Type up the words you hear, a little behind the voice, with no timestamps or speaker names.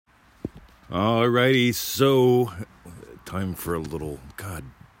Alrighty, so time for a little,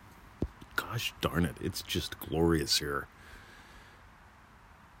 gosh darn it, it's just glorious here.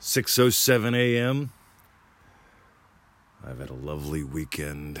 6:07 a.m. I've had a lovely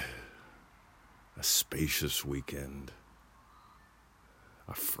weekend, a spacious weekend,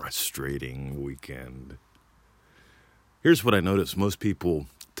 a frustrating weekend. Here's what I noticed. Most people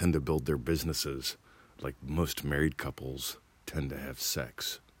tend to build their businesses like most married couples tend to have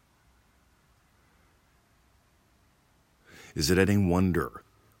sex. Is it any wonder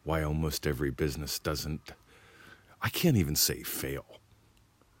why almost every business doesn't, I can't even say fail.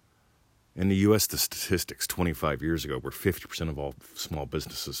 In the U.S., the statistics 25 years ago were 50% of all small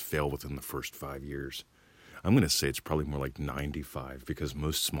businesses fail within the first 5 years. I'm going to say it's probably more like 95 because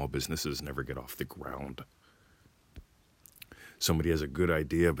most small businesses never get off the ground. Somebody has a good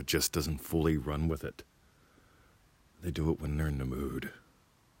idea but just doesn't fully run with it. They do it when they're in the mood.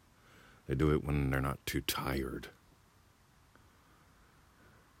 They do it when they're not too tired.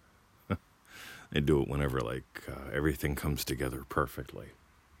 They do it whenever, everything comes together perfectly.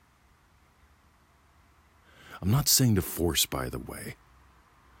 I'm not saying to force, by the way.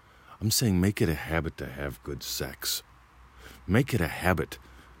 I'm saying make it a habit to have good sex. Make it a habit.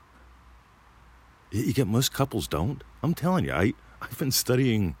 You get most couples don't. I'm telling you, I've been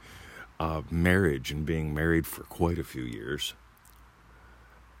studying marriage and being married for quite a few years.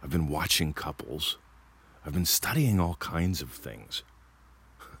 I've been watching couples. I've been studying all kinds of things.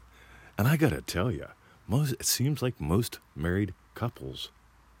 And I gotta tell you, it seems like most married couples,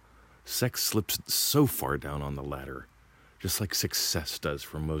 sex slips so far down on the ladder, just like success does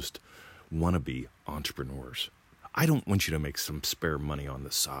for most wannabe entrepreneurs. I don't want you to make some spare money on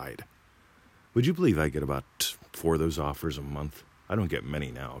the side. Would you believe I get about 4 of those offers a month? I don't get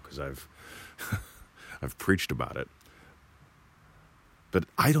many now because I've preached about it. But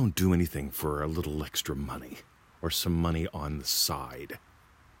I don't do anything for a little extra money or some money on the side.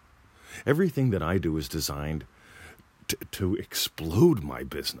 Everything that I do is designed to explode my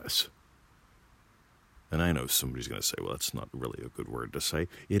business. And I know somebody's going to say, well, that's not really a good word to say.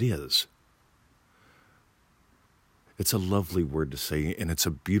 It is. It's a lovely word to say, and it's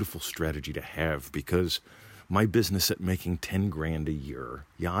a beautiful strategy to have because my business at making 10 grand a year,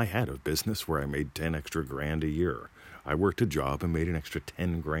 I had a business where I made 10 extra grand a year. I worked a job and made an extra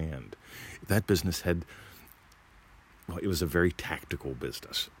 10 grand. That business it was a very tactical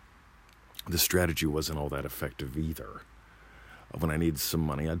business. The strategy wasn't all that effective either. When I needed some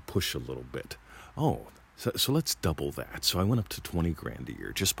money, I'd push a little bit. So let's double that. So I went up to 20 grand a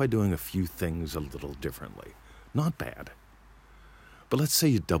year just by doing a few things a little differently. Not bad. But let's say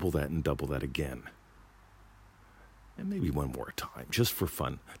you double that and double that again. And maybe one more time, just for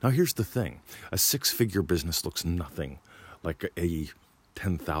fun. Now here's the thing. A 6-figure business looks nothing like a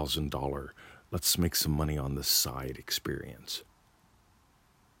 $10,000, let's make some money on the side experience.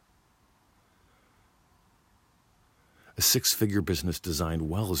 A 6-figure business designed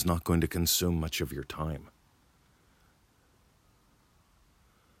well is not going to consume much of your time.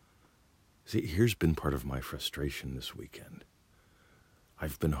 See, here's been part of my frustration this weekend.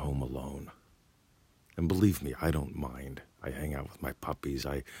 I've been home alone. And believe me, I don't mind. I hang out with my puppies.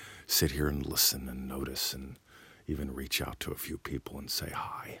 I sit here and listen and notice and even reach out to a few people and say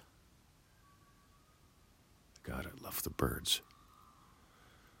hi. God, I love the birds.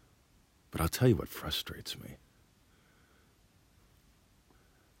 But I'll tell you what frustrates me.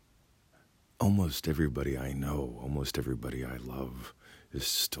 Almost everybody I know, almost everybody I love is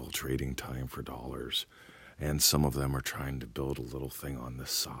still trading time for dollars, and some of them are trying to build a little thing on the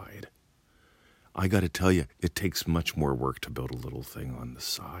side. I got to tell you, it takes much more work to build a little thing on the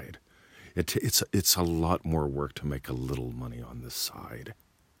side. It's a lot more work to make a little money on the side.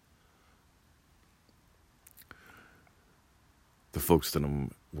 The folks that I'm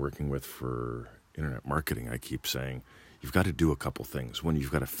working with for internet marketing, I keep saying, you've got to do a couple things. One,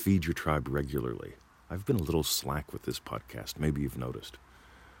 you've got to feed your tribe regularly. I've been a little slack with this podcast. Maybe you've noticed.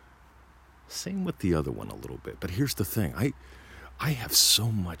 Same with the other one a little bit. But here's the thing. I have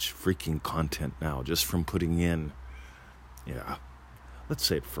so much freaking content now just from putting in, let's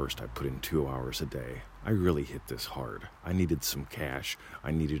say at first I put in 2 hours a day. I really hit this hard. I needed some cash.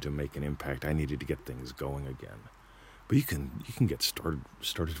 I needed to make an impact. I needed to get things going again. But you can get started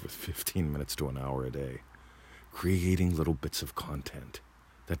with 15 minutes to an hour a day. Creating little bits of content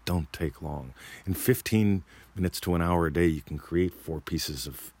that don't take long. In 15 minutes to an hour a day, you can create 4 pieces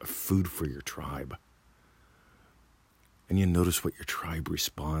of food for your tribe. And you notice what your tribe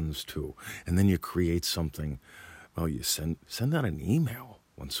responds to. And then you create something. Well, you send out an email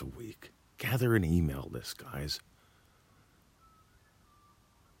once a week. Gather an email list, guys.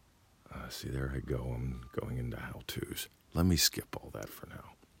 See, there I go. I'm going into how-tos. Let me skip all that for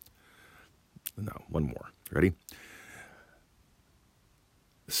now. No, one more. Ready?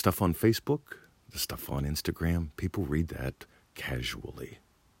 The stuff on Facebook, the stuff on Instagram, people read that casually.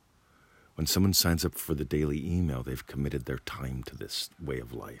 When someone signs up for the daily email, they've committed their time to this way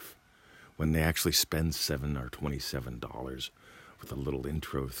of life. When they actually spend $7 or $27 with a little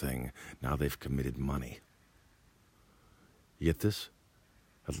intro thing, now they've committed money. You get this?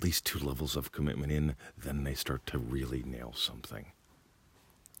 At least 2 levels of commitment in, then they start to really nail something.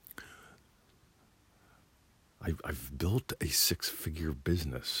 I've built a 6-figure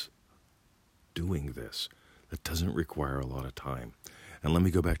business doing this that doesn't require a lot of time. And let me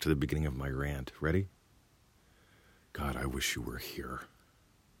go back to the beginning of my rant. Ready? God, I wish you were here.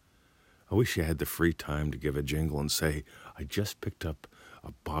 I wish you had the free time to give a jingle and say, I just picked up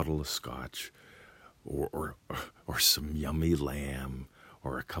a bottle of scotch or some yummy lamb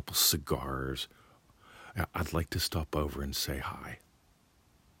or a couple cigars. I'd like to stop over and say hi.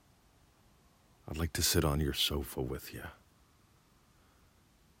 I'd like to sit on your sofa with you.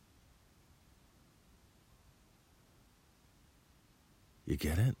 You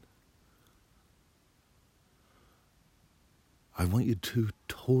get it? I want you to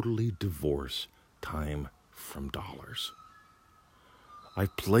totally divorce time from dollars. I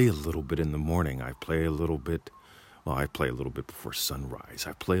play a little bit in the morning. I play a little bit before sunrise.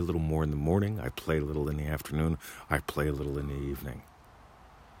 I play a little more in the morning. I play a little in the afternoon. I play a little in the evening.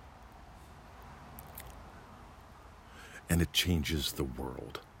 And it changes the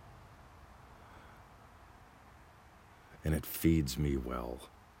world. And it feeds me well.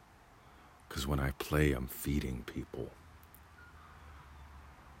 Because when I play, I'm feeding people.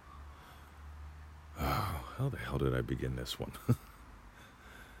 Oh, how the hell did I begin this one?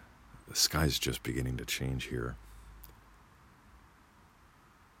 The sky's just beginning to change here.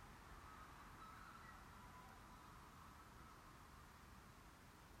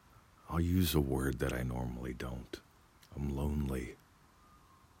 I'll use a word that I normally don't. I'm lonely.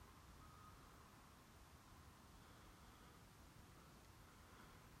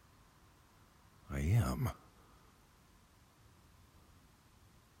 I am.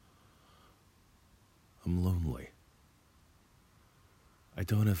 I'm lonely. I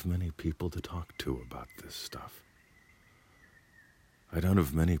don't have many people to talk to about this stuff. I don't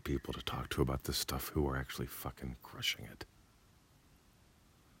have many people to talk to about this stuff who are actually fucking crushing it.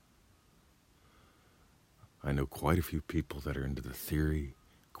 I know quite a few people that are into the theory,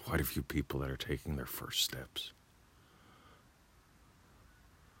 quite a few people that are taking their first steps.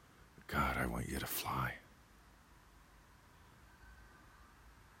 God, I want you to fly.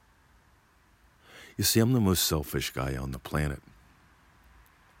 You see, I'm the most selfish guy on the planet.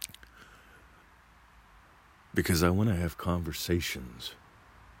 Because I want to have conversations,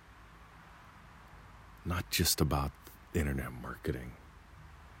 not just about internet marketing,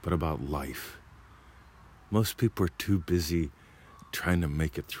 but about life. Most people are too busy trying to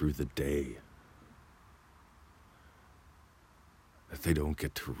make it through the day that they don't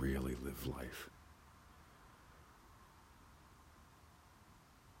get to really live life.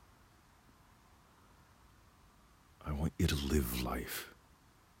 I want you to live life.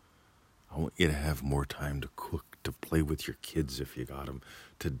 I want you to have more time to cook, to play with your kids if you got them,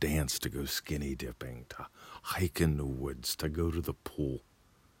 to dance, to go skinny dipping, to hike in the woods, to go to the pool.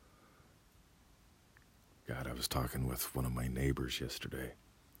 God, I was talking with one of my neighbors yesterday,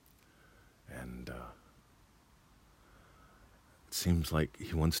 and it seems like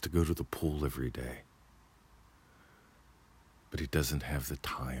he wants to go to the pool every day, but he doesn't have the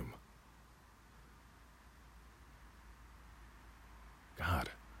time. God,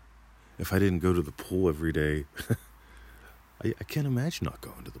 if I didn't go to the pool every day, I can't imagine not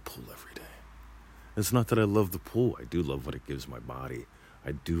going to the pool every day. It's not that I love the pool. I do love what it gives my body.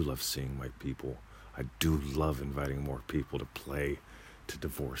 I do love seeing my people. I do love inviting more people to play, to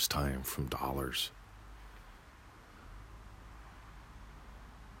divorce time from dollars.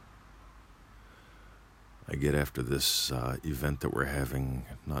 I get after this event that we're having,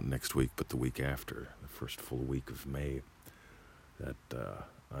 not next week, but the week after, the first full week of May, that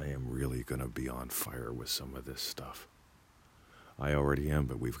I am really going to be on fire with some of this stuff. I already am,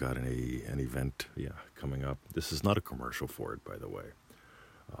 but we've got an event coming up. This is not a commercial for it, by the way.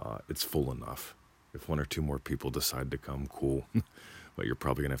 It's full enough. If 1 or 2 more people decide to come, cool. But you're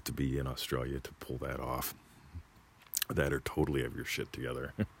probably going to have to be in Australia to pull that off. That or totally have your shit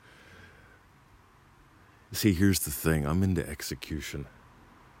together. See, here's the thing. I'm into execution.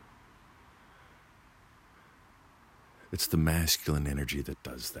 It's the masculine energy that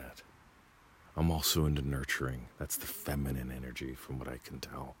does that. I'm also into nurturing. That's the feminine energy, from what I can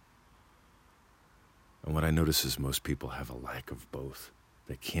tell. And what I notice is most people have a lack of both.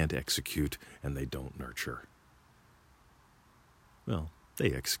 They can't execute and they don't nurture. Well,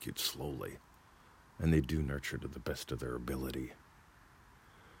 they execute slowly, and they do nurture to the best of their ability.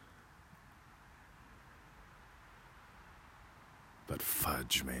 But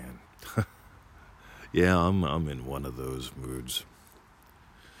fudge, man. Yeah, I'm in one of those moods.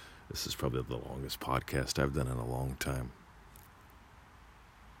 This is probably the longest podcast I've done in a long time.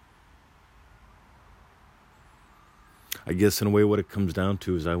 I guess in a way what it comes down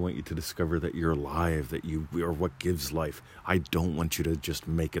to is I want you to discover that you're alive, that you are what gives life. I don't want you to just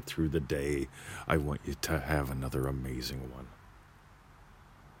make it through the day. I want you to have another amazing one.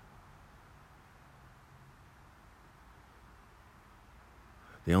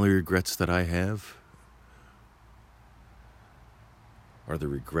 The only regrets that I have are the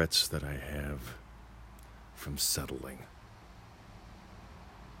regrets that I have from settling.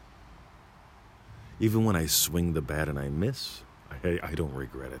 Even when I swing the bat and I miss, I don't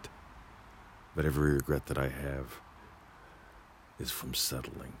regret it. But every regret that I have is from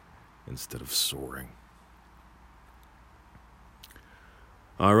settling instead of soaring.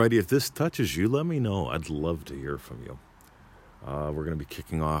 Alrighty, if this touches you, let me know. I'd love to hear from you. We're going to be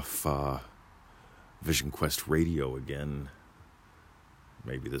kicking off Vision Quest Radio again,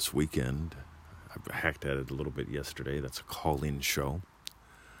 maybe this weekend. I hacked at it a little bit yesterday. That's a call-in show.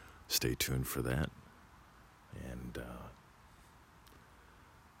 Stay tuned for that. And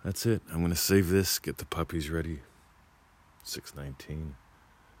that's it. I'm going to save this, get the puppies ready. 6:19.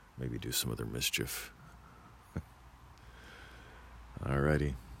 Maybe do some other mischief.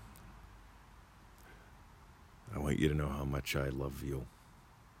 Alrighty. I want you to know how much I love you.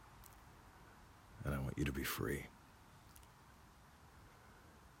 And I want you to be free.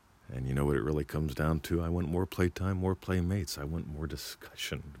 And you know what it really comes down to? I want more playtime, more playmates. I want more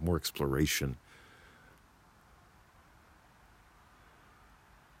discussion, more exploration.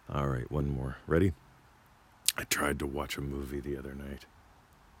 All right, one more. Ready? I tried to watch a movie the other night.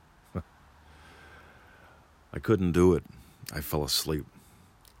 I couldn't do it. I fell asleep.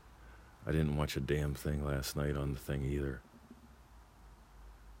 I didn't watch a damn thing last night on the thing either.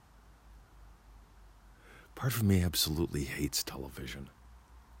 Part of me absolutely hates television.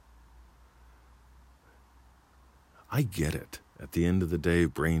 I get it. At the end of the day,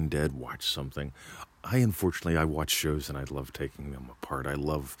 brain dead, watch something. Unfortunately, I watch shows and I love taking them apart. I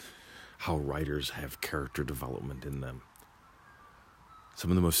love how writers have character development in them. Some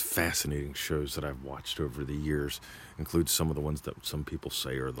of the most fascinating shows that I've watched over the years include some of the ones that some people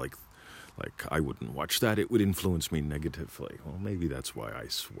say are like I wouldn't watch that. It would influence me negatively. Well, maybe that's why I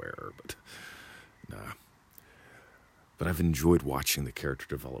swear, but nah. But I've enjoyed watching the character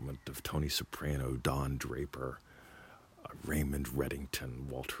development of Tony Soprano, Don Draper, Raymond Reddington,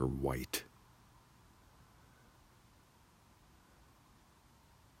 Walter White.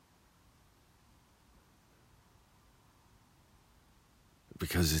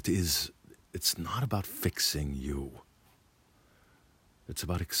 Because it's not about fixing you. It's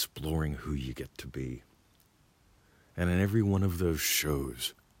about exploring who you get to be. And in every one of those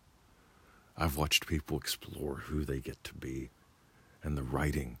shows, I've watched people explore who they get to be. And the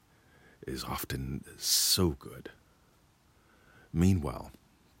writing is often so good. Meanwhile,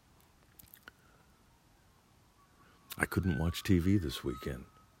 I couldn't watch TV this weekend.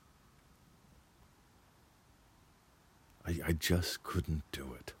 I just couldn't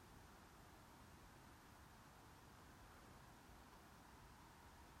do it.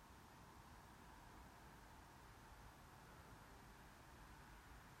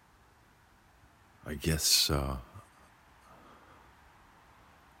 I guess I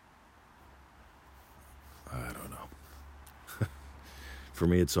don't know. For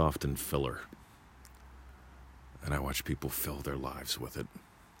me, it's often filler. And I watch people fill their lives with it.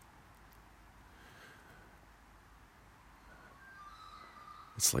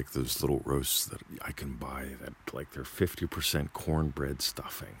 It's like those little roasts that I can buy that like they're 50% cornbread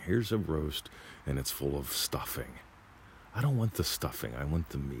stuffing. Here's a roast and it's full of stuffing. I don't want the stuffing. I want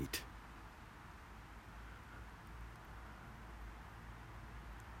the meat.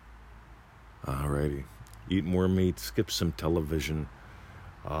 Alrighty. Eat more meat, skip some television,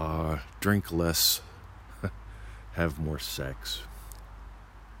 drink less, have more sex.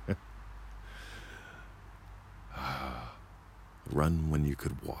 Run when you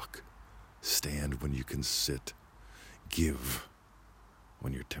could walk, stand when you can sit, give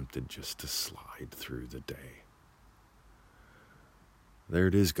when you're tempted just to slide through the day. There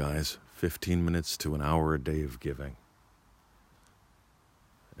it is, guys. 15 minutes to an hour a day of giving.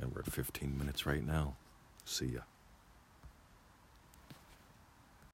 And we're at 15 minutes right now. See ya.